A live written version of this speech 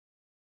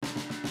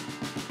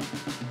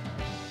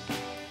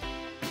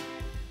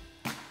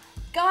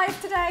Guys,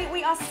 today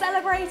we are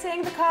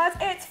celebrating because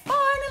it's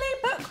finally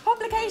book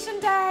publication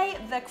day.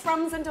 The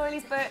Crumbs and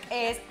Doilies book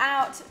is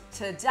out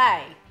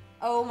today.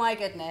 Oh my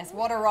goodness,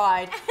 what a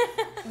ride.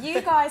 You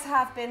guys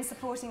have been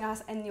supporting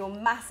us in your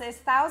masses.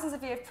 Thousands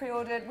of you have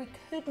pre-ordered. We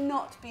could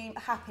not be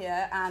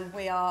happier and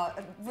we are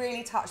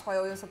really touched by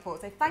all your support.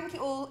 So thank you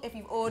all if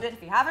you've ordered.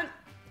 If you haven't,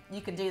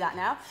 you can do that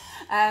now.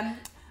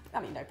 I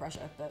mean, no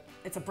pressure, but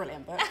it's a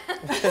brilliant book.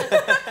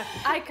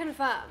 I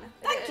confirm.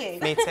 Thank you.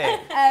 Me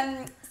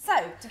too. So,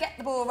 to get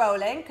the ball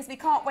rolling, because we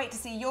can't wait to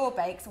see your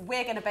bakes,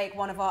 we're going to bake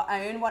one of our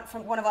own,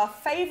 one of our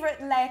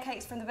favourite layer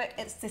cakes from the book.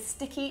 It's the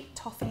sticky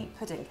toffee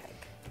pudding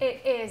cake.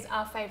 It is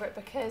our favourite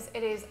because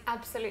it is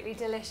absolutely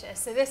delicious.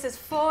 So this is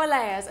 4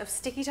 layers of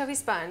sticky toffee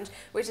sponge,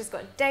 which has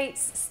got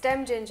dates,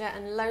 stem ginger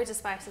and loads of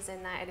spices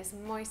in there. It is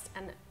moist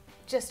and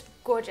just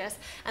gorgeous.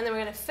 And then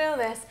we're going to fill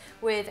this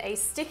with a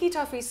sticky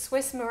toffee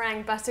Swiss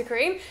meringue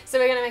buttercream. So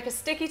we're going to make a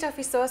sticky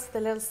toffee sauce with a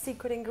little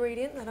secret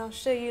ingredient that I'll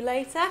show you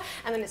later.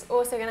 And then it's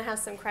also going to have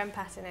some crème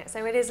pâte in it.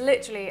 So it is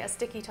literally a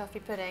sticky toffee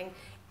pudding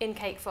in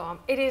cake form.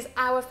 It is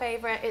our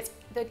favourite. It's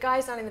the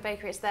guys down in the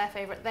bakery, it's their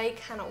favourite. They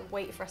cannot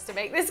wait for us to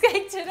make this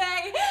cake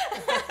today.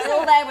 They're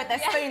all there with their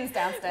spoons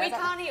downstairs. We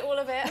can't eat all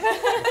of it.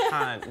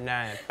 Can't,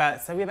 no.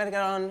 But so we better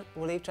get on.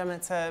 We'll leave Gemma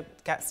to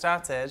get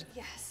started.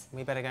 Yes.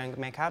 We better go and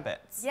make our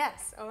bits.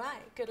 Yes, all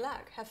right. Good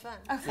luck. Have fun.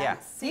 Oh, thanks. Yeah.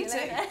 See you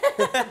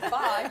too.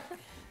 Bye.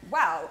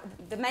 Well,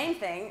 the main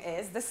thing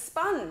is the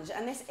sponge.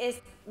 And this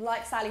is,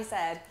 like Sally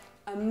said,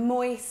 a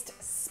moist,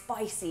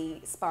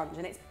 spicy sponge.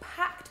 And it's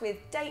packed with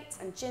dates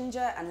and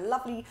ginger and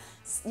lovely,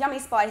 yummy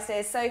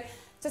spices. So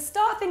to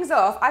start things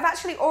off, I've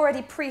actually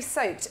already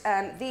pre-soaked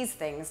these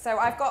things. So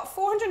I've got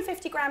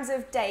 450 grams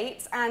of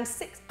dates and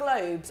 6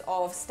 globes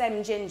of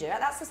stem ginger.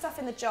 That's the stuff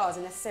in the jars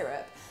in the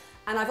syrup.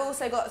 And I've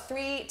also got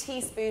 3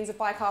 teaspoons of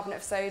bicarbonate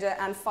of soda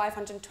and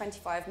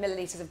 525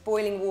 millilitres of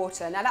boiling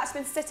water. Now that's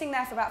been sitting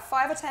there for about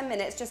 5 or 10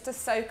 minutes just to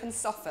soak and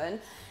soften.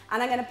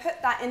 And I'm going to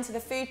put that into the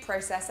food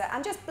processor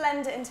and just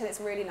blend it until it's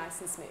really nice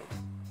and smooth.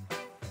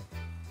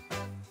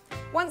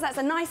 Once that's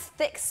a nice,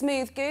 thick,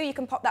 smooth goo, you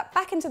can pop that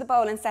back into the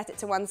bowl and set it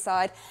to one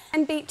side.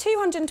 And beat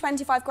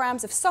 225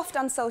 grams of soft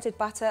unsalted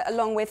butter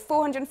along with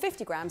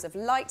 450 grams of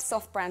light,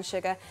 soft brown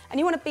sugar. And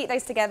you want to beat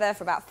those together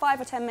for about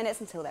 5 or 10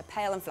 minutes until they're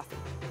pale and fluffy.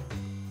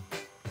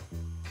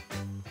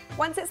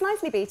 Once it's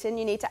nicely beaten,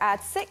 you need to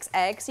add 6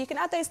 eggs. You can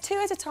add those 2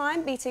 at a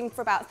time, beating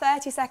for about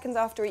 30 seconds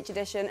after each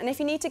addition. And if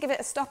you need to give it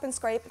a stop and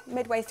scrape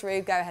midway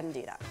through, go ahead and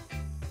do that.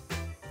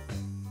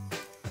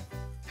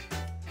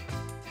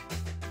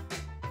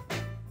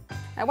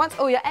 Now, once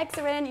all your eggs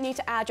are in, you need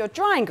to add your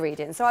dry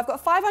ingredients. So I've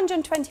got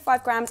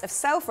 525 grams of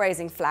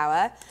self-raising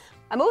flour.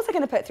 I'm also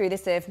going to put through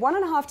this sieve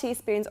 1½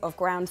 teaspoons of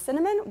ground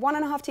cinnamon,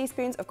 1½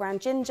 teaspoons of ground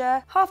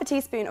ginger, ½ a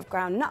teaspoon of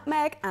ground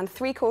nutmeg, and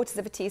 3/4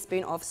 of a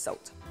teaspoon of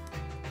salt.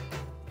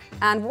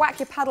 And whack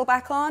your paddle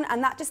back on,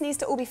 and that just needs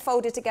to all be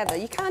folded together.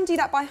 You can do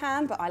that by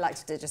hand, but I like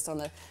to do it just on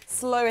the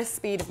slowest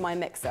speed of my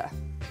mixer.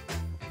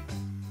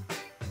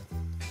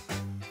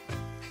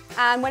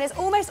 And when it's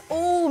almost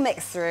all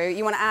mixed through,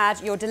 you want to add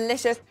your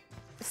delicious,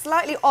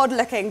 slightly odd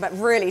looking, but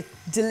really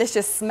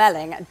delicious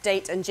smelling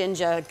date and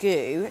ginger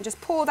goo. And just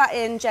pour that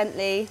in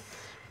gently.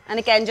 And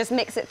again, just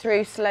mix it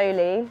through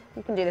slowly.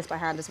 You can do this by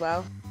hand as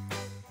well.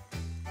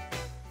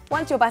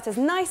 Once your batter's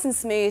nice and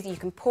smooth, you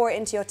can pour it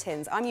into your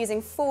tins. I'm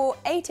using 4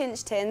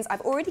 8-inch tins.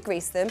 I've already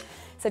greased them,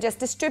 so just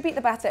distribute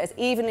the batter as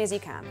evenly as you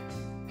can.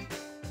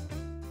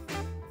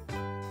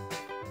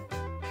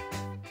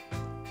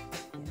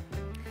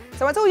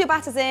 So once all your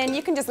batter's in,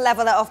 you can just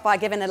level that off by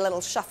giving it a little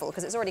shuffle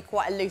because it's already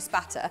quite a loose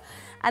batter.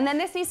 And then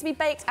this needs to be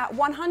baked at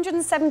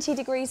 170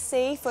 degrees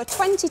C for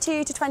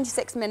 22 to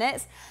 26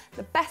 minutes.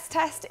 The best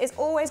test is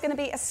always going to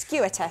be a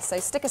skewer test. So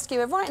stick a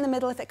skewer right in the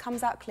middle. If it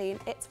comes out clean,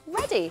 it's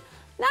ready.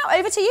 Now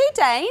over to you,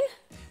 Dane.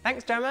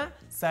 Thanks, Gemma.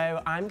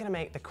 So I'm going to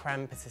make the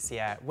crème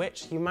pâtissière,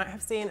 which you might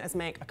have seen us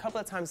make a couple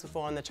of times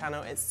before on the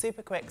channel. It's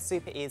super quick,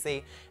 super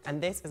easy,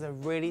 and this is a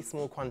really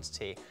small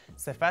quantity.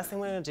 So first thing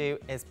we're going to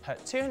do is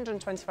put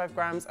 225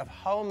 grams of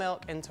whole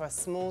milk into a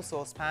small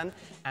saucepan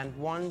and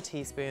 1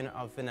 teaspoon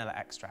of vanilla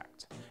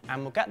extract.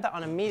 And we'll get that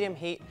on a medium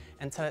heat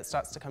until it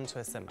starts to come to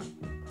a simmer.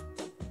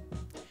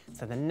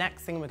 So the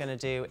next thing we're going to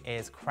do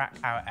is crack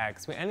our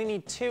eggs. We only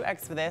need 2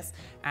 eggs for this,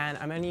 and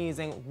I'm only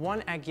using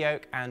 1 egg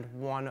yolk and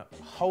 1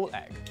 whole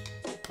egg.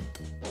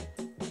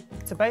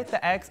 To both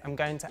the eggs, I'm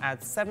going to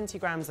add 70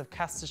 grams of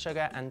caster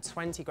sugar and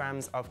 20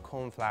 grams of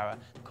corn flour.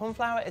 Corn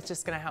flour is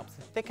just going to help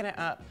to thicken it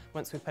up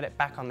once we put it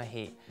back on the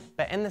heat.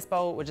 But in this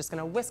bowl, we're just going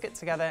to whisk it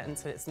together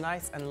until it's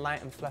nice and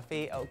light and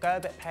fluffy. It'll go a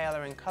bit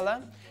paler in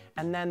colour,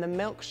 and then the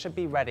milk should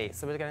be ready.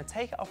 So we're going to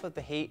take it off of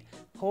the heat,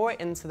 pour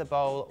it into the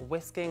bowl,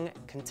 whisking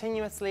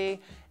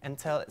continuously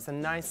until it's a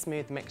nice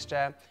smooth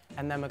mixture,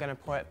 and then we're going to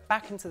pour it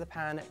back into the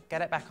pan,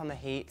 get it back on the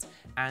heat,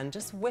 and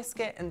just whisk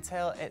it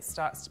until it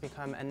starts to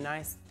become a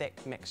nice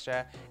thick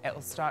mixture. It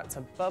will start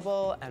to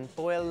bubble and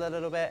boil a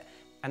little bit,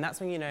 and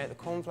that's when you know the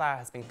corn flour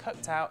has been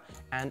cooked out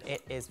and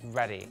it is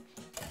ready.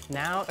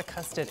 Now the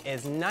custard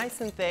is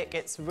nice and thick,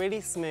 it's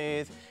really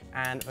smooth,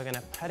 and we're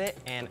gonna put it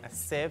in a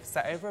sieve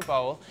set over a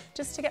bowl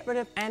just to get rid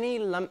of any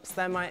lumps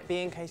there might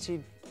be in case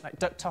you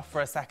ducked off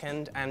for a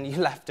second and you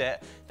left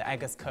it. The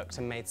egg is cooked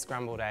and made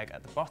scrambled egg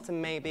at the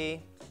bottom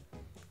maybe.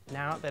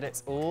 Now that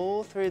it's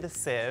all through the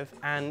sieve,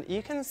 and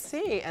you can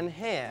see and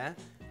hear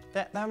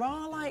that there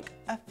are like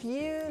a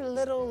few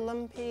little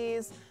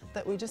lumpies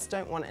that we just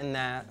don't want in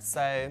there,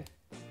 so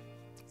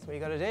that's what you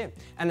gotta do.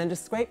 And then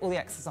just scrape all the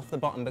excess off the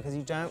bottom because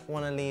you don't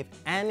wanna leave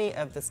any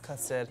of this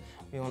custard.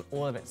 We want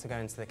all of it to go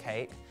into the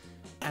cake.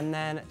 And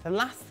then the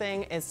last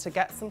thing is to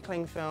get some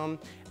cling film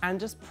and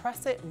just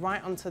press it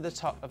right onto the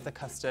top of the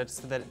custard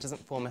so that it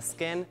doesn't form a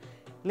skin.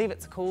 Leave it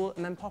to cool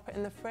and then pop it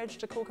in the fridge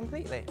to cool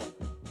completely.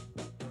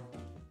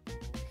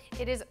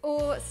 It is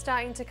all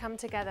starting to come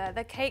together.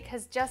 The cake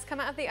has just come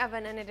out of the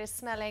oven and it is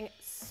smelling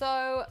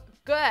so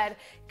good.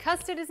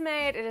 Custard is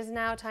made. It is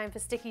now time for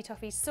sticky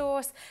toffee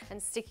sauce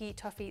and sticky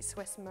toffee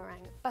Swiss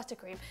meringue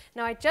buttercream.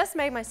 Now I just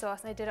made my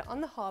sauce and I did it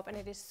on the hob and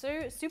it is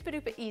so super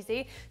duper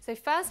easy. So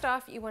first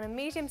off, you want a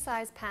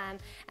medium-sized pan,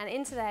 and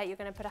into there you're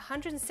going to put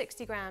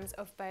 160 grams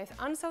of both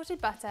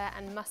unsalted butter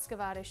and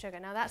muscavado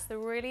sugar. Now that's the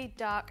really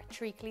dark,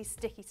 treacly,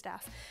 sticky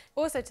stuff.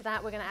 Also to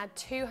that we're going to add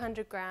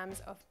 200 grams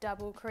of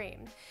double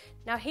cream.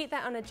 Now heat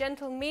that on a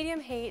gentle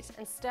medium heat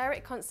and stir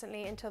it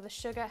constantly until the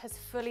sugar has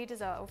fully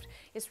dissolved.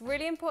 It's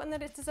really important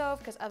that it's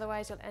dissolved because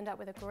otherwise you'll end up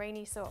with a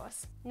grainy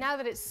sauce. Now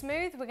that it's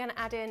smooth, we're going to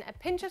add in a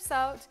pinch of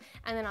salt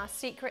and then our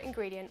secret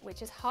ingredient,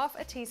 which is ½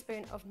 a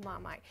teaspoon of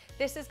Marmite.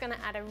 This is going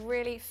to add a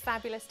really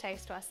fabulous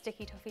taste to our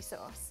sticky toffee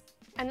sauce.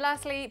 And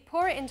lastly,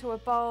 pour it into a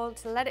bowl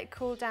to let it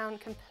cool down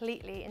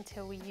completely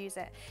until we use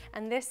it.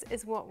 And this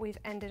is what we've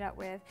ended up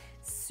with.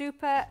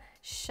 Super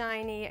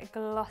shiny,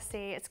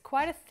 glossy. It's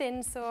quite a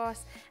thin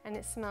sauce and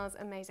it smells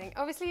amazing.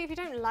 Obviously, if you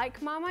don't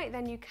like Marmite,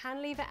 then you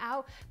can leave it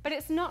out, but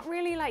it's not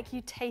really like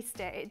you taste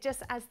it. It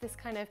just adds this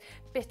kind of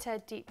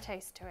bitter, deep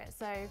taste to it.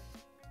 So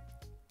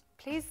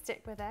please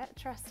stick with it,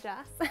 trust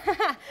us.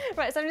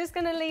 Right, so I'm just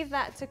gonna leave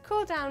that to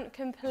cool down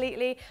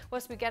completely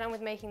whilst we get on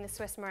with making the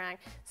Swiss meringue.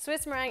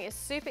 Swiss meringue is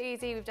super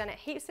easy. We've done it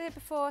heaps of it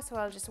before, so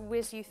I'll just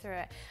whiz you through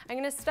it. I'm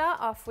gonna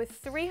start off with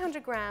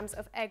 300 grams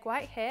of egg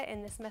white here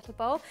in this metal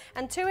bowl,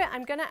 and to it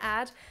I'm gonna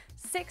add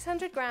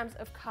 600 grams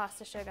of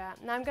caster sugar.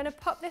 Now I'm gonna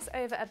pop this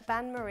over a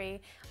bain-marie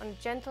on a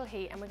gentle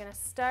heat, and we're gonna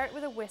stir it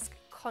with a whisk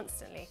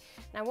constantly.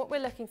 Now what we're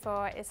looking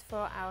for is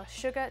for our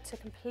sugar to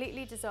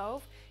completely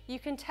dissolve. You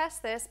can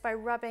test this by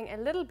rubbing a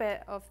little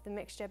bit of the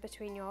mixture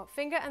between your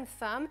finger and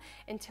thumb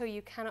until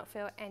you cannot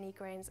feel any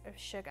grains of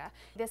sugar.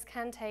 This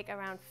can take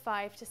around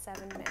 5 to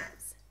 7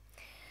 minutes.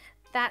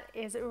 That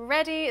is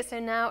ready, so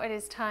now it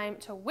is time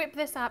to whip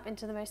this up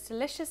into the most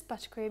delicious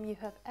buttercream you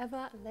have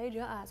ever laid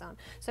your eyes on.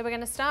 So we're going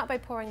to start by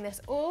pouring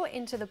this all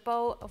into the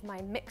bowl of my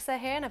mixer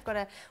here, and I've got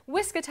a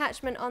whisk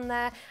attachment on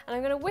there, and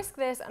I'm going to whisk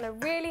this on a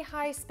really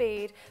high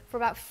speed for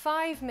about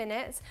 5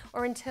 minutes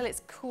or until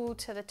it's cool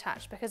to the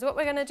touch, because what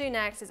we're going to do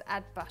next is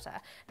add butter,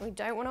 and we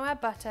don't want to add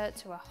butter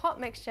to a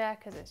hot mixture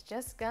because it's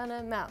just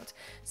gonna melt.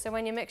 So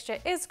when your mixture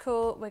is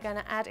cool, we're going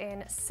to add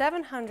in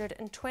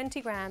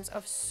 720 grams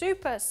of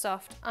super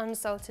soft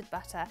unsalted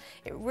butter.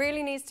 It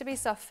really needs to be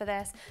soft for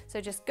this, so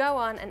just go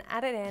on and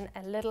add it in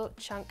a little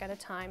chunk at a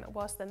time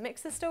whilst the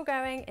mix is still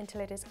going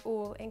until it is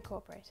all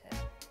incorporated.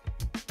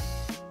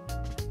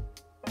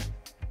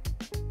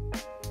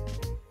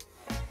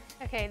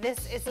 Okay,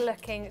 this is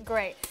looking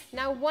great.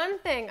 Now, one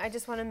thing I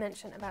just want to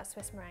mention about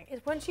Swiss meringue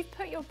is once you've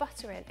put your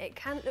butter in, it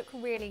can look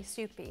really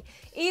soupy,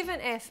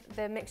 even if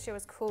the mixture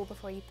was cool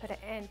before you put it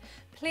in.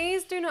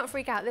 Please do not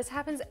freak out. This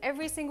happens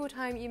every single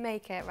time you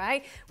make it,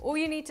 right? All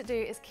you need to do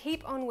is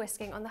keep on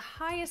whisking on the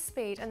highest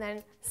speed, and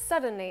then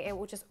suddenly it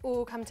will just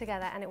all come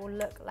together and it will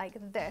look like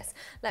this.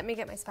 Let me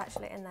get my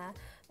spatula in there.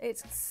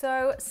 It's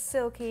so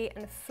silky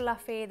and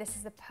fluffy. This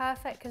is the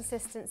perfect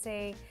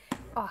consistency.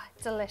 Oh,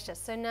 delicious.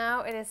 So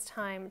now it is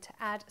time to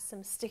add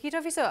some sticky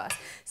toffee sauce.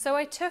 So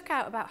I took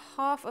out about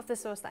half of the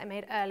sauce that I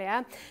made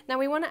earlier. Now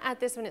we want to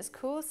add this when it's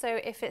cool, so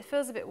if it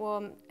feels a bit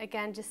warm,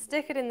 again, just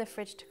stick it in the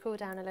fridge to cool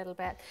down a little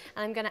bit.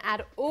 And I'm going to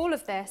add all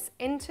of this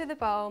into the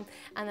bowl,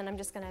 and then I'm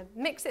just going to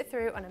mix it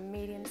through on a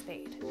medium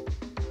speed.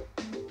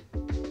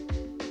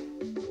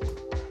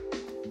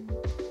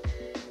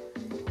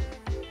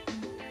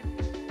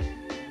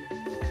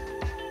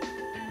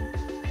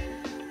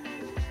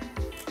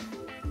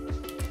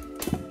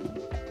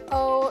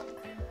 Oh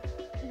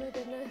my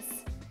goodness.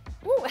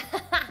 Ooh.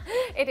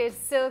 It is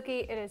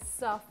silky, it is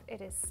soft,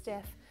 it is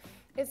stiff.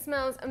 It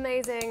smells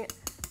amazing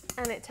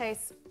and it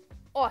tastes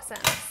awesome.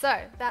 So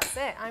that's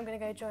it. I'm going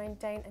to go join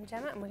Dane and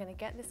Gemma and we're going to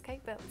get this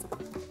cake built.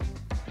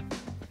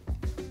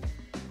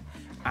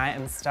 I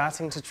am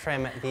starting to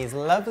trim these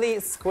lovely,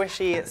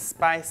 squishy,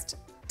 spiced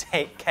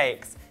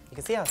cakes. You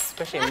can see how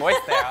squishy and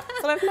moist they are.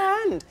 It's all over my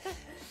hand.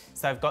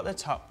 So I've got the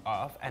top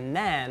off, and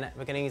then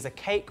we're going to use a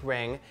cake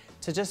ring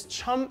to just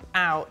chomp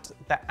out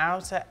the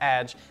outer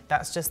edge.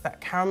 That's just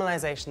that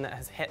caramelization that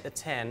has hit the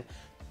tin.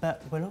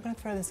 But we're not going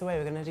to throw this away,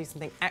 we're going to do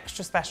something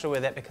extra special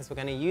with it because we're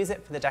going to use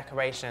it for the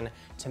decoration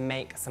to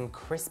make some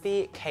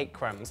crispy cake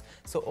crumbs.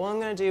 So all I'm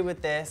going to do with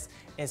this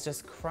is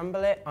just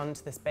crumble it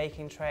onto this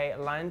baking tray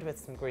lined with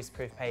some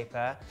greaseproof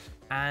paper,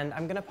 and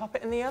I'm going to pop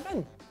it in the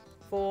oven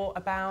for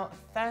about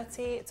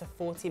 30 to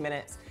 40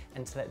 minutes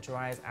until it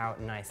dries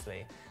out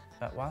nicely.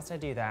 But whilst I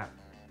do that,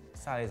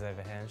 Sally's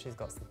over here and she's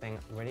got something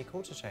really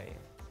cool to show you.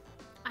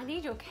 I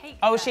need your cake.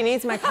 Oh, she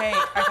needs my cake.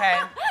 Okay.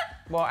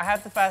 Well, I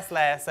have the first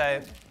layer,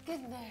 so.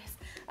 Goodness.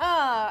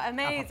 Oh,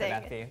 amazing.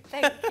 I'll pop it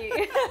Thank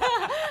you.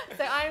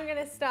 So I'm going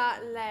to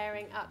start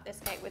layering up this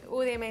cake with all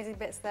the amazing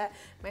bits that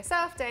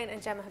myself, Dane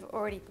and Gemma have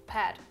already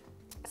prepared.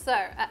 So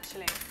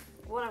actually,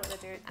 what I'm going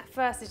to do at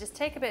first is just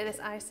take a bit of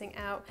this icing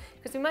out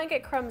because we might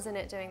get crumbs in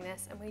it doing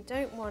this and we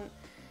don't want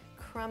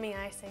crummy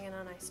icing in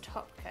our nice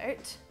top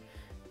coat,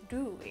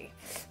 do we?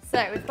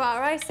 So we've got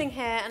our icing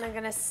here and I'm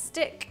going to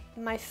stick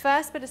my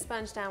first bit of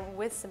sponge down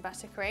with some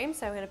buttercream.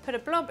 So I'm going to put a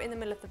blob in the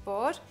middle of the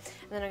board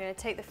and then I'm going to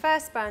take the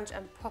first sponge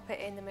and pop it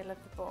in the middle of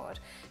the board.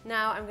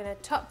 Now I'm going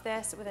to top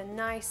this with a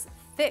nice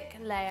thick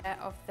layer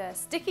of the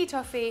sticky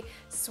toffee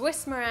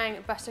Swiss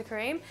meringue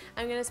buttercream.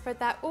 I'm going to spread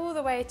that all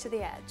the way to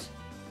the edge.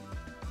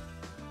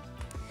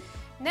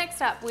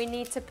 Next up, we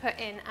need to put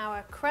in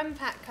our creme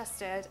pat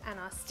custard and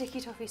our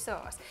sticky toffee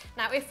sauce.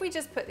 Now, if we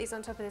just put these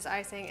on top of this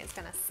icing, it's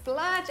gonna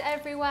splurge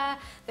everywhere.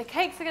 The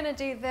cakes are gonna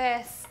do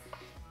this,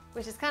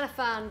 which is kind of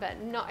fun,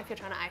 but not if you're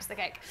trying to ice the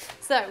cake.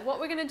 So what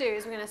we're gonna do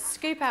is we're gonna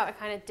scoop out a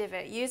kind of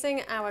divot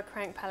using our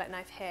crank palette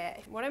knife here.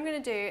 What I'm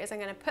gonna do is I'm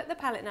gonna put the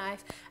palette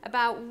knife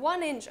about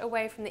 1 inch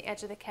away from the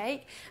edge of the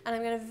cake, and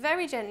I'm gonna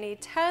very gently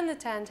turn the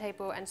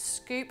turntable and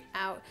scoop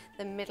out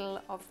the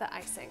middle of the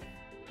icing.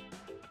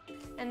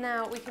 And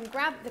now we can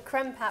grab the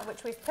creme pat,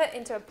 which we've put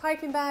into a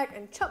piping bag,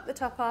 and chop the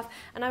top off.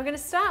 And I'm going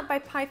to start by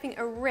piping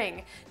a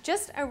ring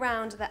just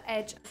around the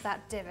edge of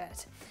that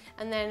divot.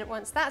 And then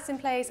once that's in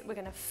place, we're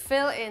going to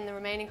fill in the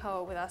remaining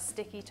hole with our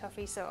sticky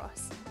toffee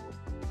sauce.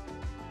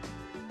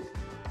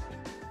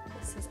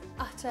 This is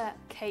utter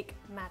cake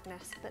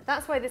madness, but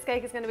that's why this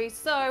cake is going to be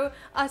so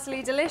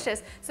utterly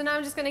delicious. So now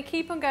I'm just going to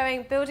keep on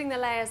going, building the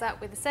layers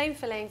up with the same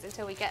fillings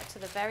until we get to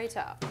the very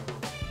top.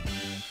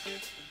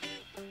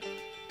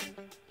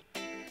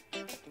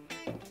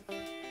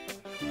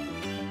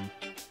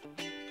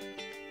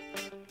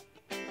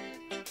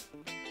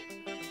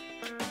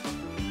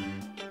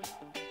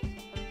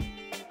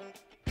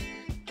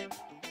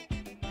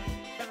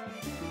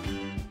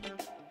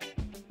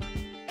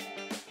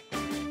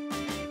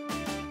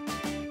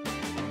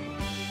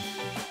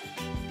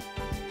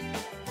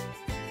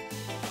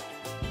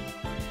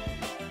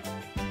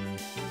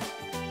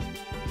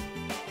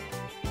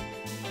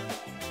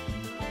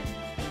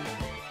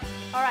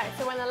 Alright,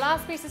 so when the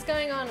last piece is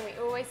going on, we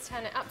always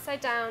turn it upside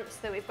down so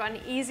that we've got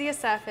an easier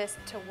surface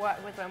to work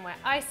with when we're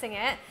icing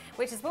it,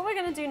 which is what we're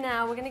going to do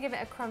now. We're going to give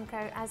it a crumb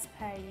coat as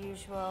per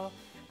usual.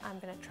 I'm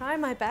going to try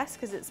my best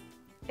because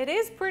it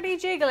is pretty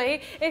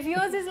jiggly. If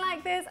yours is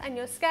like this and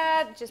you're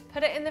scared, just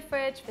put it in the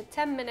fridge for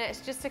 10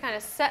 minutes just to kind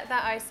of set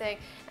that icing,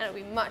 and it'll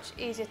be much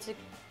easier to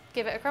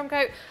give it a crumb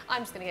coat.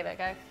 I'm just going to give it a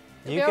go.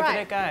 You give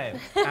it a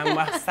go. And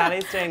while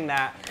Sally's doing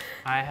that,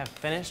 I have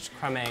finished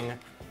crumbing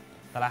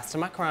the last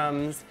of my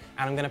crumbs,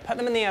 and I'm going to put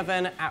them in the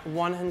oven at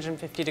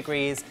 150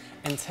 degrees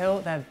until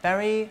they're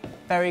very,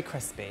 very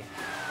crispy.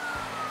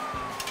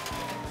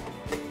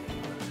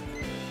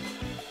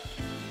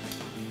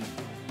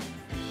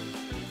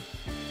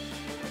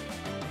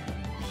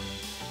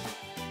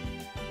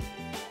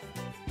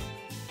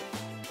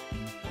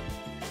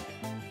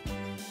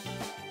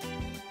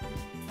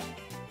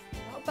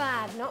 Not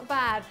bad, not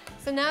bad.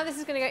 So now this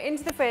is going to go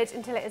into the fridge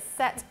until it is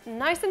set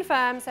nice and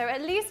firm, so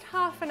at least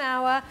half an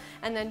hour,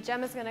 and then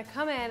Gemma's going to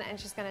come in and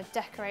she's going to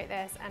decorate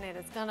this, and it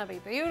is going to be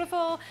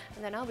beautiful,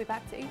 and then I'll be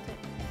back to eat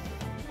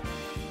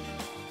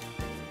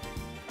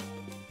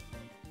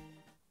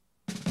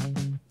it.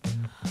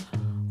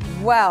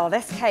 Well,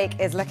 this cake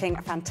is looking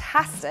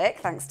fantastic,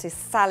 thanks to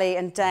Sally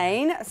and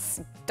Dane,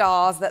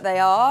 stars that they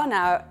are.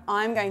 Now,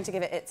 I'm going to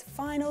give it its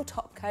final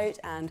top coat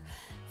and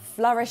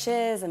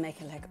flourishes and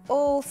make it look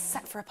all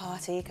set for a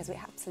party, because we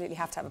absolutely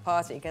have to have a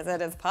party because it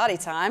is party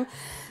time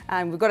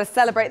and we've got to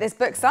celebrate this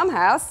book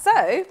somehow.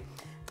 So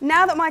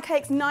now that my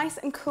cake's nice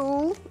and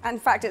cool, in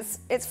fact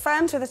it's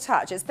firm to the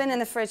touch, it's been in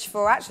the fridge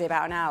for actually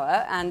about an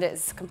hour and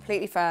it's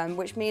completely firm,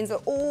 which means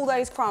that all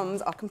those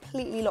crumbs are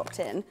completely locked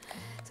in.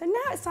 So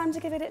now it's time to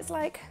give it its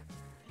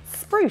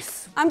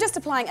spruce. I'm just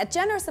applying a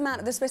generous amount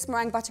of the Swiss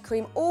meringue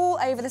buttercream all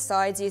over the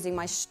sides using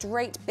my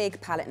straight big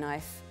palette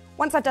knife.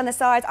 Once I've done the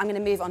sides, I'm going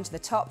to move on to the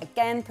top,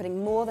 again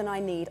putting more than I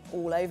need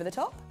all over the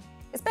top.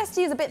 It's best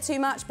to use a bit too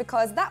much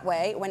because that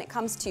way, when it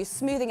comes to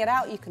smoothing it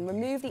out, you can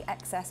remove the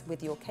excess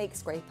with your cake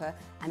scraper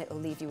and it will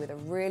leave you with a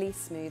really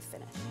smooth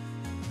finish.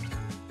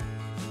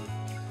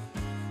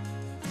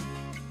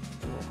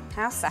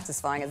 How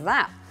satisfying is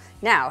that?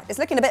 Now, it's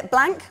looking a bit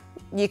blank.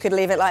 You could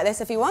leave it like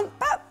this if you want,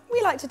 but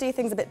we like to do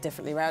things a bit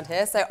differently around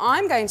here. So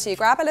I'm going to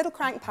grab a little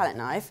crank palette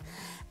knife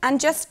and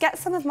just get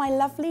some of my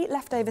lovely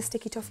leftover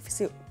sticky toffee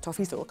sauce,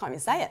 can't even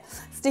say it,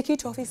 sticky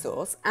toffee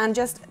sauce, and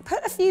just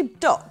put a few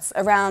dots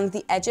around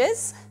the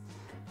edges.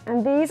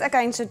 And these are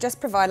going to just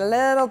provide a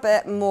little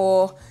bit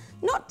more,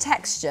 not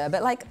texture,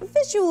 but like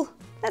visual,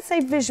 let's say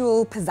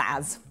visual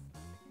pizzazz.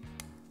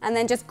 And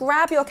then just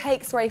grab your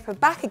cake scraper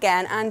back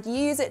again and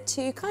use it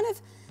to kind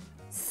of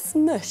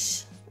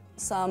smush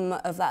some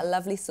of that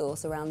lovely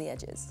sauce around the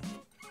edges.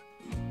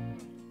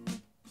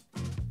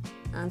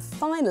 And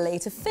finally,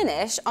 to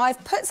finish,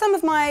 I've put some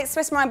of my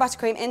Swiss meringue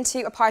buttercream into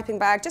a piping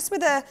bag, just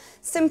with a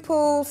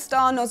simple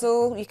star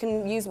nozzle. You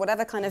can use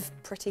whatever kind of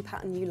pretty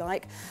pattern you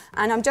like.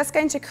 And I'm just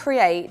going to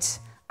create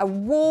a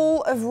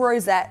wall of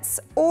rosettes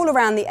all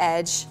around the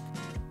edge.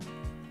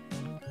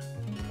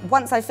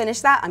 Once I've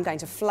finished that, I'm going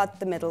to flood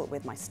the middle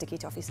with my sticky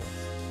toffee sauce.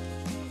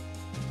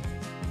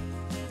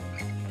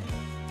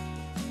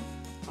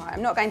 All right,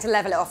 I'm not going to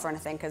level it off or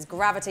anything, because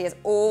gravity is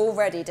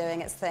already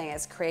doing its thing.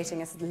 It's creating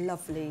this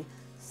lovely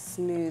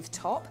smooth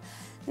top.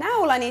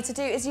 Now all I need to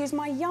do is use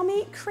my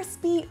yummy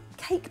crispy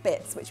cake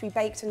bits which we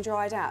baked and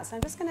dried out. So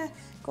I'm just going to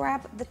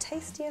grab the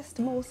tastiest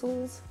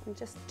morsels and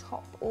just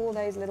top all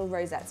those little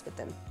rosettes with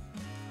them.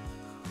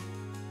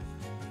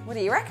 What do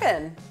you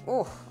reckon?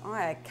 Oh,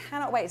 I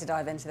cannot wait to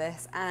dive into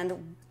this,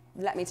 and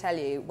let me tell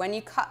you, when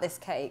you cut this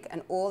cake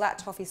and all that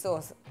toffee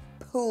sauce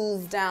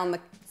pools down the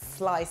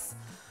slice,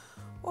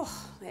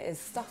 oh, it is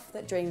stuff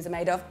that dreams are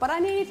made of. But I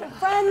need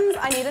friends,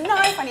 I need a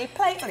knife, I need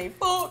plates, I need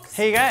forks.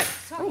 Here you go.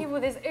 Talking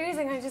about this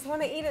oozing, I just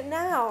want to eat it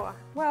now.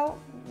 Well,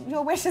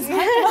 your wish is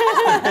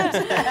my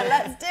command.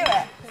 Let's do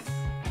it.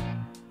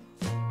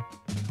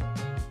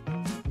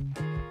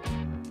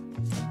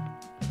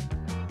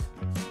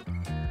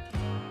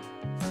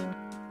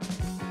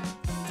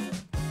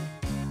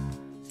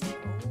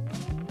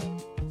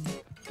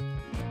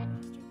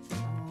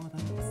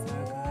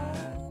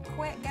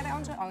 Quick, get it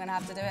onto. I'm going to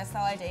have to do a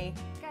sidey.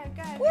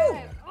 Go, Woo.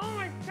 go. Oh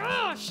my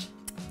gosh.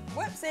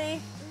 Whoopsie.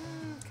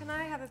 Can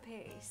I have a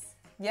piece?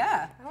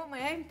 Yeah. I want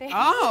my own piece.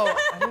 Oh,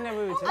 I didn't know we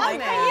were doing I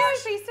this. can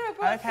use a piece too. I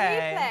brought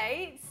Okay.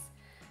 3 plates.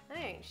 I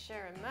ain't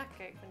sharing my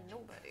cake with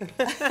nobody.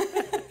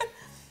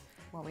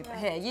 What we put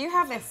here? You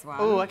have this one.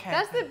 Oh, okay.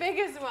 That's the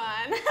biggest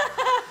one.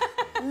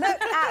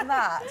 Look at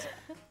that.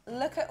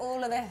 Look at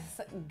all of this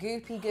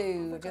goopy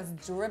goo just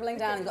dribbling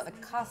down. You've got the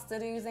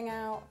custard oozing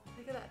out.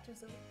 Look at that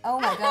drizzle. Oh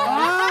my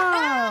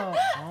god.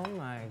 Oh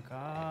my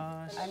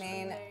gosh. I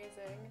mean,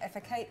 Amazing. if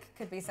a cake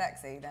could be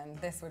sexy, then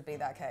this would be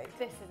that cake.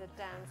 This is a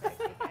damn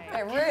sexy cake.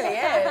 It really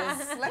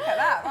is. Look at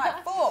that.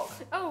 Right, fork.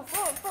 Oh,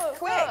 fork.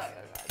 Quick.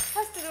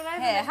 Custard all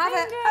over Here, my have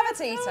a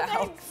fingers. tea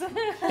towel.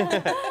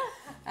 Thanks.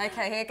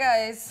 Okay, here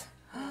goes.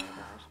 Oh,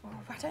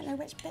 I don't know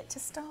which bit to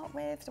start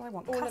with. Do I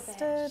want All of it.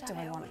 custard? Shove Do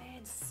I it all want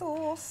in.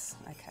 sauce?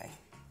 Okay,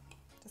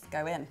 just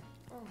go in.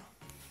 Oh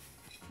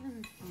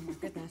my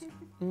goodness.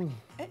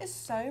 It is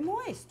so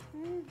moist.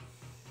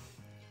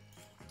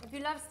 If you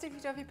love sticky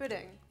toffee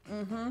pudding,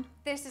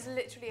 this is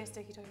literally a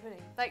sticky toffee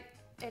pudding. Like,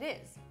 it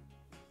is.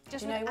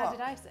 Just You with know what?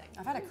 added icing.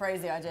 I've had a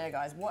crazy idea,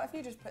 guys. What if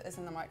you just put this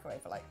in the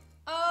microwave for like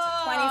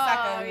 20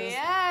 seconds.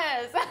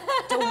 Yes.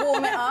 to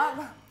warm it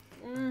up?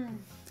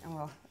 Oh,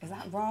 well, is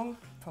that wrong?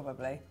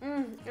 Probably.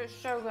 It's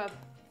so good.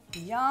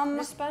 Yum.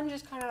 The sponge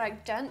is kind of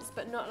like dense,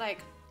 but not like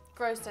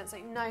gross dense,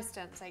 like nice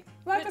dense, like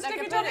Like a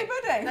sticky toffee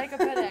pudding. Like a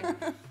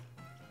pudding.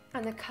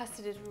 And the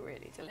custard is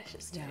really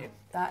delicious too. Yeah,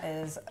 that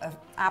is an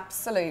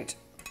absolute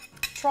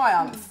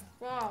triumph.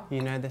 Wow.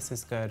 You know this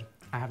is good.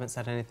 I haven't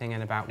said anything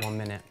in about 1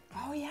 minute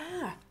Oh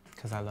yeah.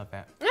 because I love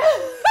it.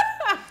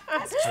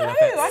 That's I true. love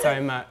it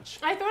so much.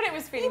 I thought it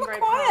was feeling You were very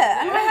quiet,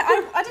 calm.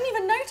 and I didn't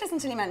even notice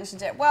until you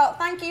mentioned it. Well,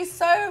 thank you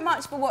so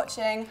much for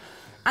watching,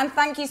 and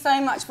thank you so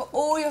much for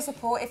all your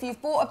support. If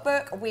you've bought a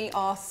book, we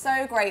are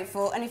so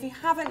grateful, and if you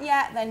haven't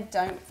yet, then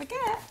don't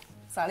forget,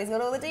 Sally's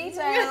got all the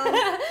details.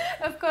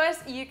 Of course,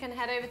 you can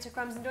head over to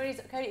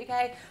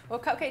crumbsanddoilies.co.uk or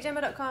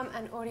cupcakejemma.com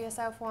and order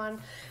yourself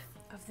one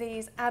of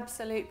these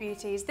absolute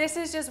beauties. This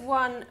is just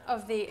one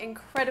of the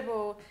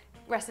incredible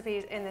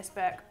recipes in this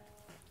book.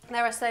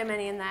 There are so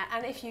many in there,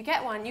 and if you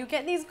get one, you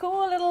get these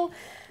cool little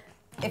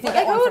If you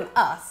get one from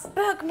us.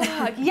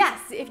 bookmark. Yes,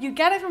 if you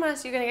get it from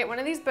us, you're going to get one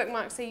of these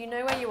bookmarks so you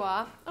know where you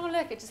are. Oh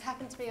look, it just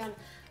happened to be on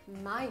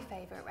my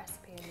favourite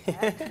recipe in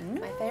the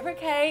book. My favourite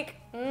cake.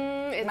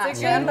 It's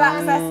Matcha a and good black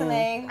one.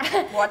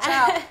 sesame. Watch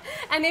out.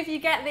 And if you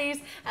get these,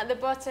 at the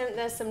bottom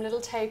there's some little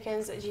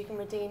tokens that you can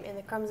redeem in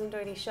the Crumbs and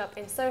Doilies shop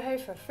in Soho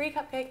for a free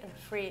cupcake and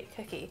a free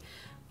cookie.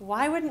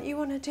 Why wouldn't you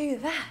want to do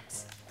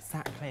that?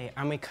 Exactly,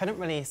 and we couldn't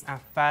release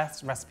our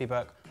first recipe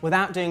book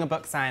without doing a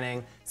book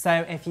signing.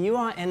 So if you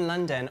are in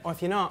London, or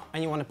if you're not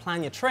and you want to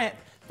plan your trip,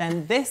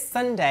 then this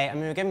Sunday, I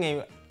mean, we're giving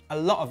you a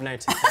lot of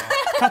notice here,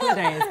 a couple of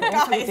days, but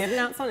also we did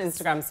announce on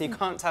Instagram, so you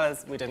can't tell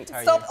us we didn't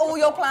tell you. Stop all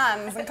your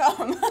plans and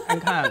come. And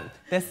come.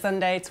 This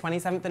Sunday,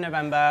 27th of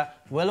November,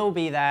 we'll all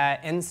be there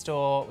in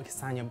store. We can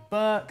sign your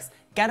books.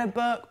 Get a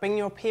book, bring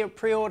your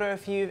pre-order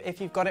if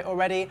you've got it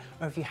already,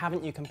 or if you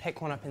haven't, you can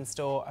pick one up in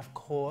store, of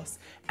course.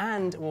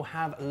 And we'll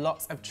have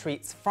lots of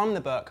treats from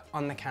the book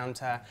on the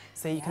counter,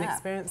 so you can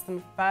experience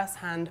them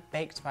firsthand,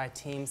 baked by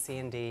Team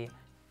C&D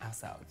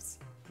ourselves.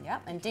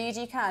 Yep, indeed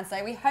you can.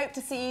 So we hope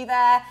to see you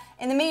there.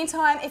 In the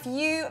meantime, if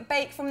you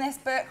bake from this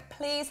book,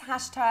 please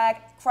hashtag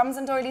Crumbs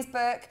and Doilies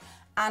book,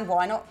 and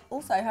why not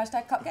also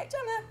hashtag Cupcake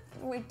Jemma.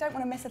 We don't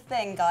want to miss a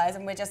thing, guys,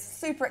 and we're just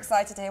super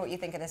excited to hear what you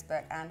think of this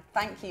book. And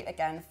thank you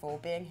again for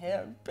being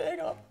here and being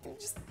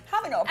just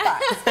having our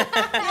backs. You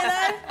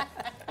know,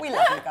 we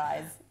love you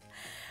guys.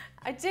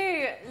 I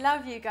do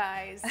love you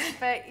guys,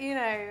 but you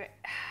know,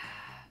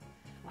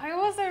 I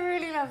also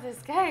really love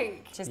this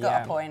cake. She's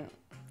got a point.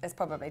 It's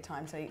probably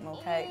time to eat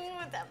more cake.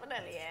 Oh, it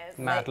definitely is.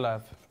 Mad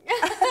love.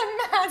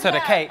 To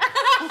the cake.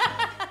 Oh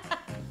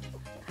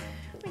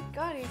my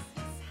God,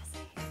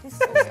 he's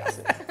so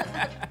sassy.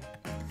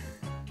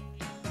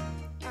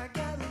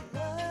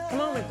 Come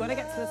on, we've got to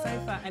get to the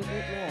sofa and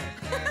eat more.